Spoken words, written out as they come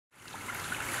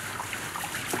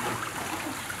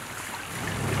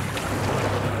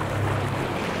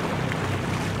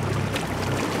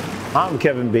I'm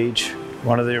Kevin Beach,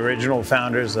 one of the original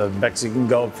founders of Mexican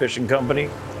Gulf Fishing Coomany.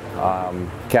 I'm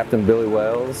Captain Billy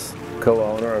Wells,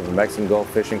 co-owner of the Mexican Gulf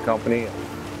Fishing Coomany.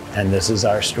 And this is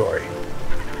our story.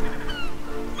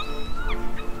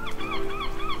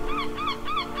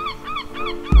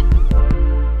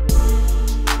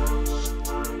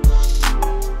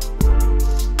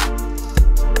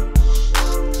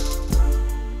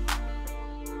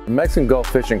 The Mexican Gulf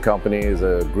Fishing Coomany is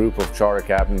a group of charter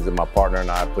captains that my partner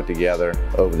and I put together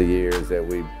over the years that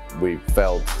we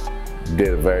felt did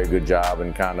a very good job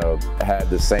and kind of had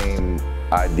the same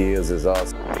ideas as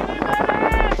us.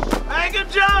 Hey, good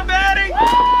job, Eddie!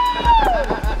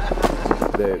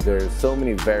 There's so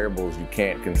many variables you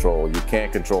can't control. You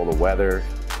can't control the weather.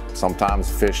 Sometimes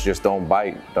fish just don't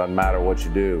bite, doesn't matter what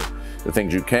you do. The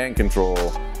things you can control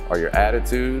are your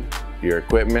attitude, your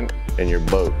equipment, and your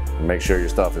boat. Make sure your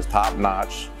stuff is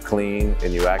top-notch, clean,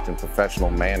 and you act in a professional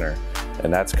manner.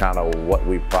 And that's kind of what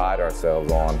we pride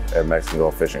ourselves on at Mexican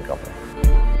Gulf Fishing Coomany.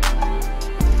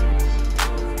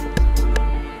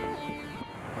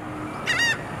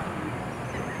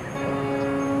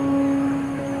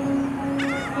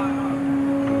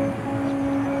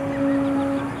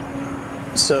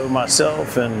 So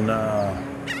myself and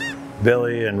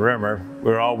Billy and Rimmer, we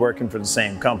were all working for the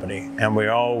same company, and we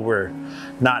all were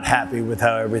not happy with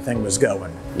how everything was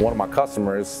going. One of my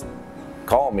customers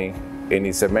called me and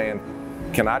he said, "Man,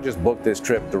 can I just book this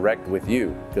trip direct with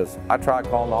you? Because I tried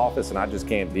calling the office and I just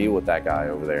can't deal with that guy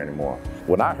over there anymore."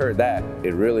 When I heard that,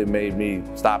 it really made me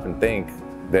stop and think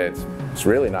that it's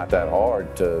really not that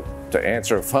hard to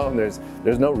answer a phone.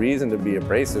 There's no reason to be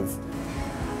abrasive.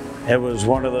 It was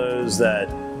one of those that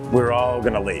we were all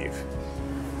gonna leave.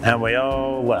 And we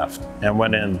all left and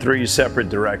went in 3 separate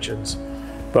directions.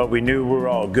 But we knew we were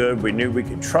all good. We knew we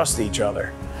could trust each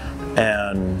other.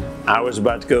 And I was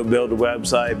about to go build a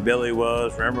website. Billy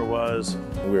was, Rimmer was.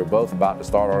 We were both about to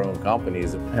start our own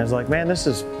companies. And I was like, man, this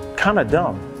is kind of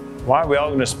dumb. Why are we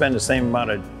all gonna spend the same amount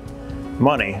of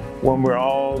money when we're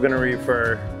all gonna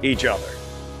refer each other?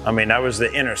 I mean, that was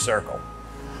the inner circle.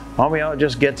 Why don't we all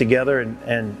just get together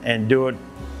and do it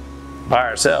by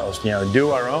ourselves, you know,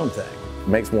 do our own thing. It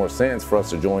makes more sense for us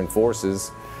to join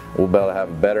forces. We'll be able to have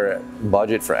a better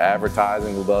budget for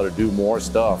advertising. We'll be able to do more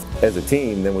stuff as a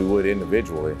team than we would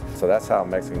individually. So that's how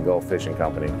Mexican Gulf Fishing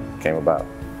Coomany came about.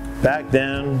 Back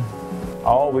then,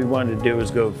 all we wanted to do was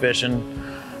go fishing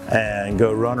and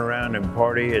go run around and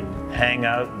party and hang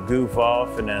out and goof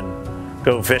off and then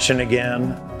go fishing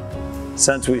again.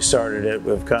 Since we started it,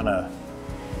 we've kind of,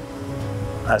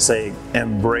 I say,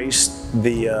 embraced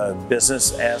the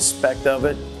business aspect of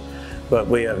it. But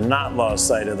we have not lost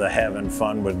sight of the having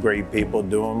fun with great people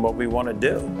doing what we want to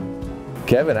do.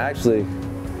 Kevin, actually,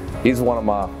 he's one of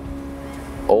my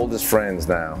oldest friends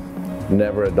now.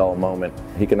 Never a dull moment.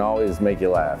 He can always make you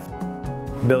laugh.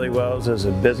 Billy Wells is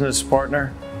a business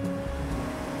partner.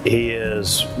 He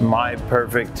is my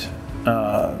perfect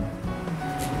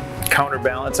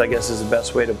counterbalance, I guess is the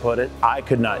best way to put it. I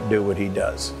could not do what he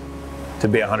does, to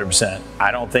be 100%.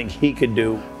 I don't think he could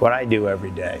do what I do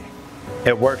every day.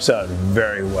 It works out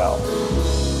very well.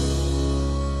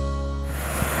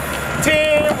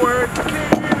 Teamwork,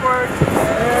 teamwork,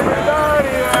 everybody,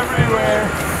 everywhere.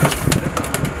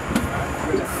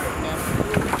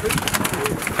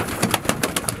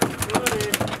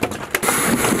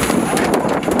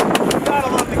 Gotta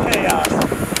love the chaos.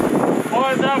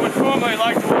 Boys, that was formerly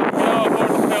like to walk horse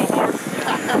and tail horse.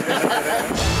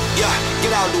 Yeah,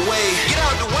 get out the way. Get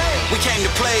out the way. We came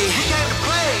to play. We came to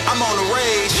play. I'm on the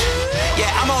rage. Yeah,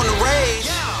 I'm on the rage.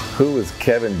 Who is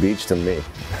Kevin Beach to me?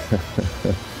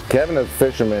 Kevin as a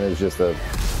fisherman is just a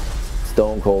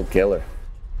stone cold killer.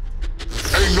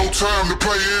 Ain't no time to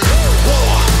play in.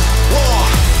 War, war,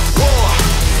 war,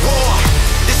 war.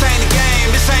 This ain't a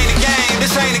game, this ain't a game,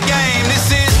 this ain't a game,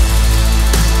 this is.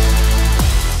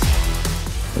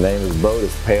 The name of his boat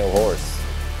is Pale Horse.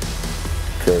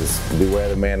 Because beware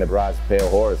the man that rides a pale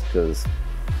horse, because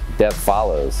death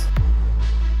follows.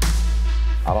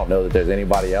 I don't know that there's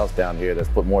anybody else down here that's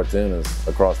put more tunas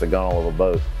across the gunnel of a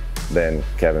boat than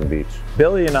Kevin Beach.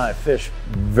 Billy and I fish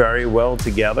very well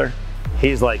together.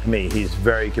 He's like me, he's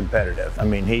very competitive. I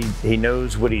mean, he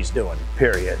knows what he's doing,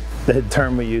 period. The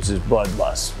term we use is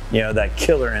bloodlust, you know, that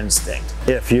killer instinct.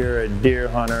 If you're a deer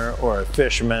hunter or a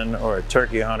fisherman or a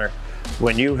turkey hunter,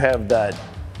 when you have that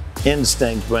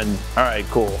instinct when, all right,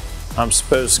 cool, I'm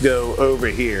supposed to go over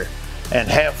here, and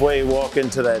halfway walk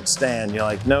into that stand, you're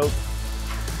like, nope,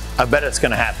 I bet it's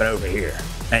gonna happen over here.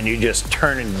 And you just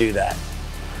turn and do that.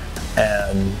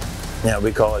 And, you know,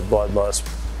 we call it bloodlust.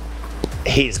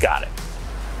 He's got it.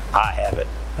 I have it.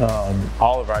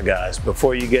 All of our guys,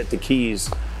 before you get the keys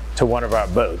to one of our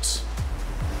boats,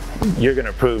 you're going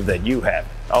to prove that you have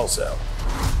it also.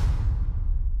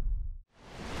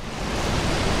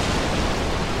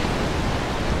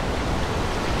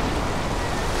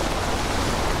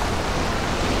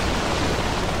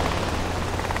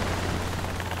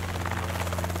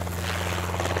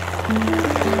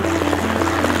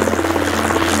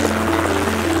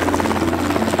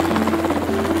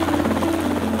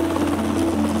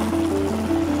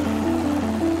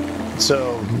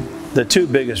 So the two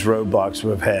biggest roadblocks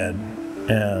we've had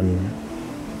in,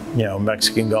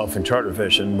 Mexican Gulf and charter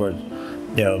fishing was,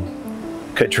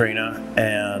 Katrina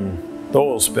and the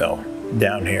oil spill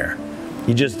down here.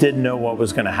 You just didn't know what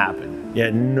was going to happen. You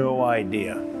had no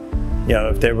idea,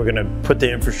 if they were going to put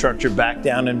the infrastructure back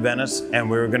down in Venice and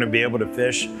we were going to be able to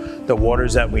fish the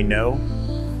waters that we know.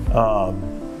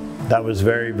 That was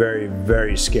very, very,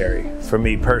 very scary for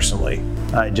me personally.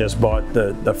 I just bought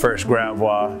the first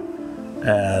gravois,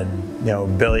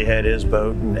 and Billy had his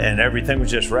boat, and everything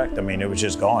was just wrecked. I mean, it was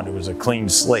just gone. It was a clean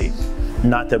slate.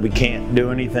 Not that we can't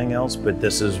do anything else, but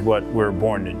this is what we're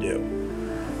born to do.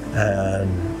 And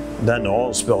then the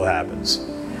oil spill happens,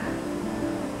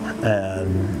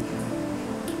 and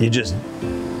you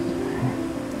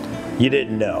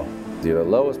didn't know. The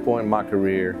lowest point in my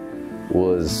career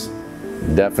was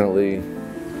definitely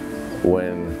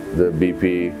when the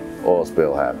BP oil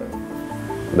spill happened.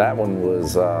 That one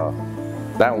was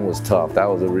tough. That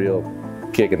was a real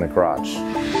kick in the crotch.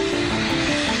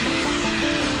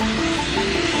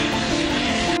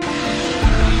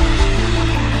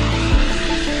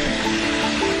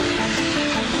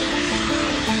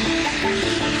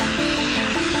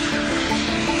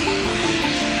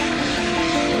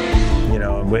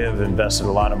 We have invested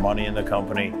a lot of money in the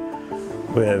company.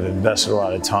 We have invested a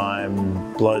lot of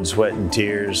time, blood, sweat, and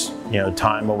tears,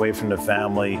 time away from the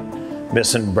family,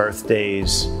 missing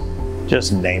birthdays,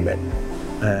 just name it.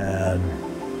 And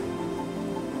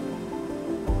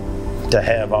to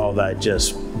have all that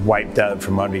just wiped out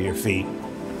from under your feet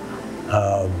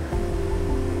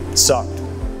sucked.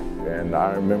 And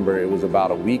I remember it was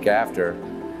about a week after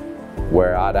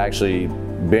where I'd actually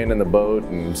been in the boat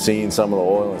and seen some of the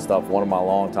oil and stuff. One of my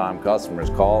longtime customers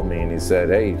called me and he said,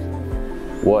 "Hey,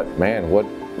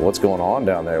 what's going on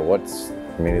down there?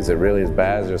 Is it really as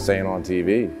bad as they're saying on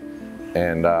TV?"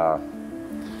 And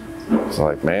it's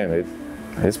like, man,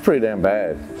 it's pretty damn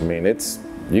bad. I mean,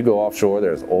 you go offshore,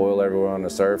 there's oil everywhere on the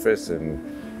surface, and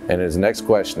his next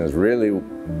question is really,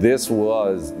 this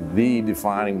was the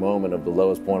defining moment of the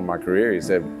lowest point of my career. He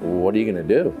said, "Well, what are you gonna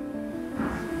do?"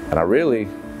 And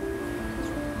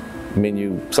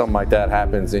something like that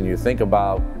happens and you think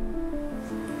about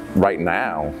right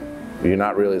now, you're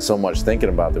not really so much thinking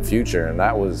about the future. And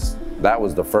that was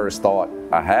the first thought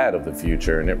I had of the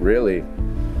future. And it really,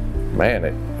 man,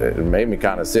 it made me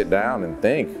kind of sit down and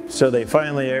think. So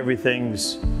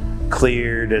everything's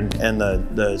cleared and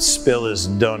the spill is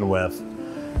done with.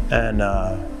 And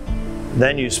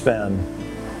then you spend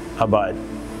about,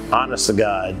 honest to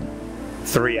God,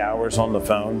 3 hours on the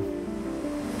phone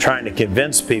trying to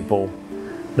convince people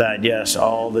that yes,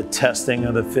 all the testing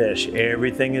of the fish,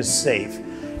 everything is safe.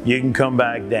 You can come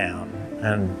back down.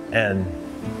 And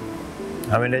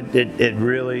I mean, it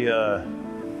really,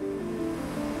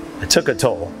 it took a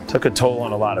toll. It took a toll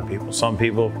on a lot of people. Some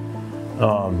people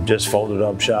just folded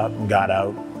up shop and got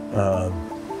out.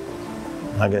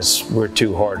 I guess we're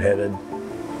too hard-headed,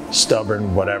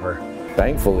 stubborn, whatever.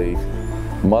 Thankfully,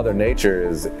 Mother Nature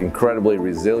is incredibly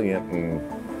resilient and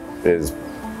is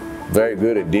very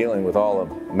good at dealing with all of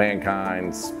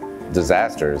mankind's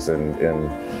disasters, and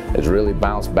it's really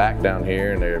bounced back down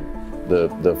here, and the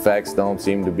effects don't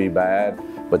seem to be bad.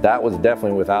 But that was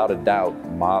definitely, without a doubt,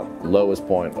 my lowest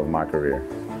point of my career.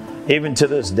 Even to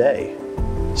this day,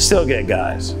 still get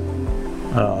guys.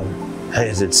 Hey,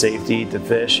 is it safe to eat the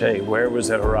fish? Hey, where was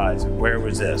the horizon? Where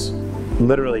was this?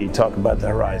 Literally, you talk about the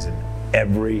horizon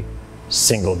every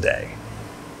single day.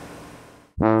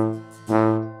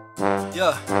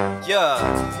 Yeah.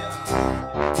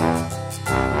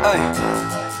 Hey.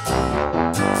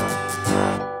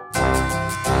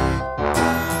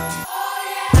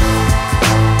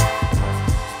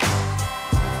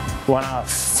 When I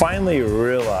finally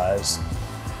realized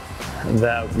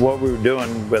that what we were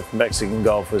doing with Mexican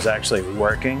Gulf was actually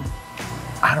working,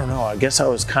 I don't know, I guess I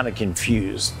was kind of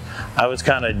confused. I was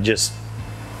kind of just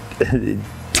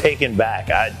taken back.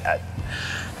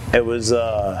 It was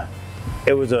a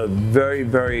very,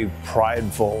 very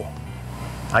prideful,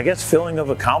 I guess, feeling of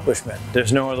accomplishment.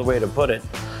 There's no other way to put it,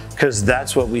 because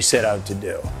that's what we set out to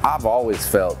do. I've always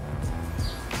felt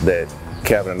that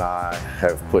Kevin and I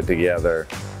have put together,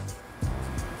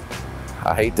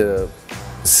 I hate to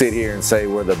sit here and say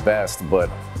we're the best, but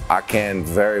I can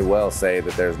very well say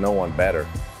that there's no one better.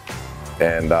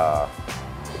 And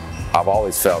I've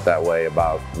always felt that way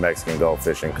about Mexican Gulf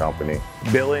Fishing Company.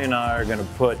 Billy and I are going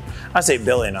to put, I say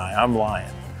Billy and I, I'm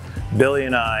lying. Billy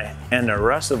and I and the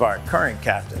rest of our current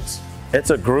captains, it's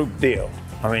a group deal.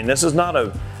 I mean, this is not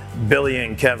a Billy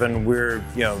and Kevin, we're,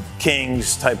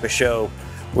 kings type of show.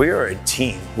 We are a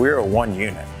team. We are one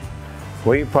unit.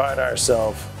 We pride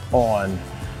ourselves on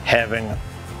having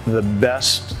the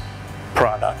best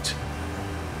product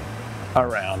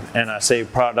around. And I say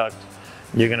product,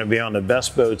 you're going to be on the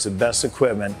best boats, the best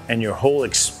equipment, and your whole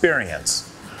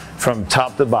experience from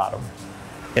top to bottom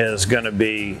is going to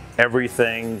be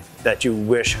everything that you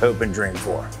wish, hope, and dream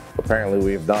for. Apparently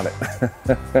we've done it.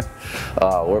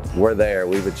 We're there.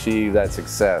 We've achieved that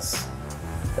success.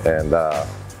 And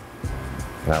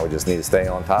now we just need to stay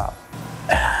on top.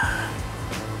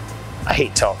 I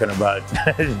hate talking about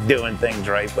doing things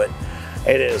right, but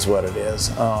it is what it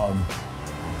is.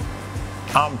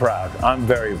 I'm proud. I'm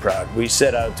very proud. We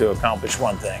set out to accomplish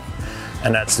one thing,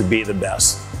 and that's to be the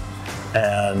best.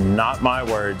 And not my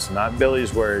words, not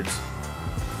Billy's words,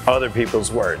 other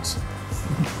people's words.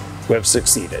 We've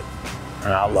succeeded,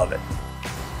 and I love it.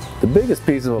 The biggest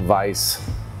piece of advice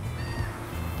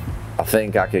I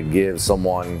think I could give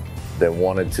someone that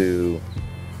wanted to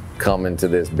come into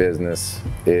this business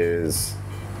is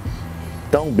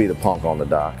don't be the punk on the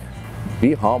dock.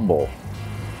 Be humble,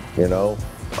 get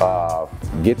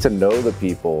to know the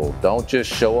people. Don't just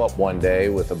show up one day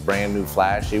with a brand new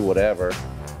flashy whatever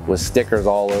with stickers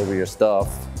all over your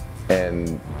stuff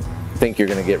and think you're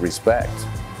gonna get respect.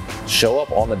 Show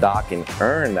up on the dock and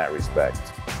earn that respect.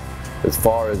 As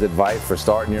far as advice for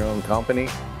starting your own company,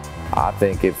 I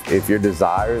think if your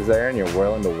desire is there and you're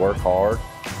willing to work hard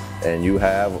and you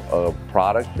have a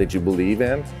product that you believe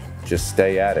in, just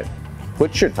stay at it.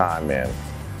 Put your time in.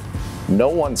 No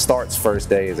one starts first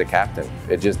day as a captain.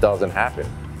 It just doesn't happen.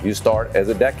 You start as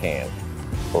a deckhand.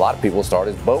 A lot of people start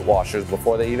as boat washers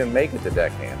before they even make it to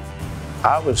deckhand.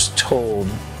 I was told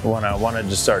when I wanted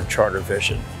to start charter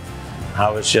fishing, I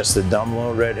was just a dumb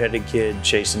little redheaded kid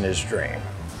chasing his dream.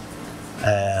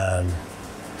 And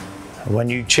when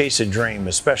you chase a dream,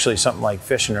 especially something like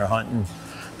fishing or hunting,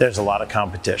 there's a lot of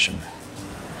competition.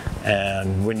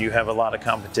 And when you have a lot of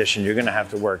competition, you're gonna have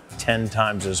to work 10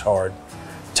 times as hard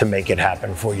to make it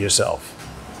happen for yourself.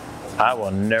 I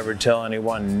will never tell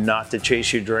anyone not to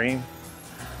chase your dream,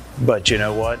 but you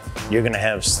know what? You're gonna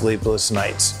have sleepless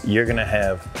nights. You're gonna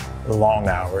have long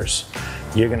hours.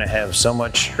 You're gonna have so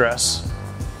much stress.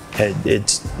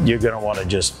 You're gonna wanna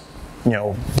just,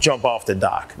 jump off the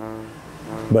dock.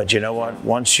 But you know what?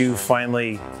 Once you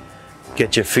finally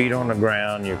get your feet on the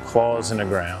ground, your claws in the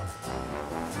ground,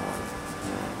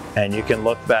 and you can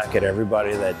look back at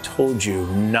everybody that told you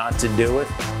not to do it,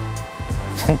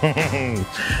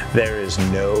 there is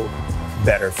no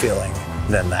better feeling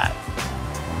than that.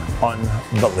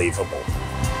 Unbelievable.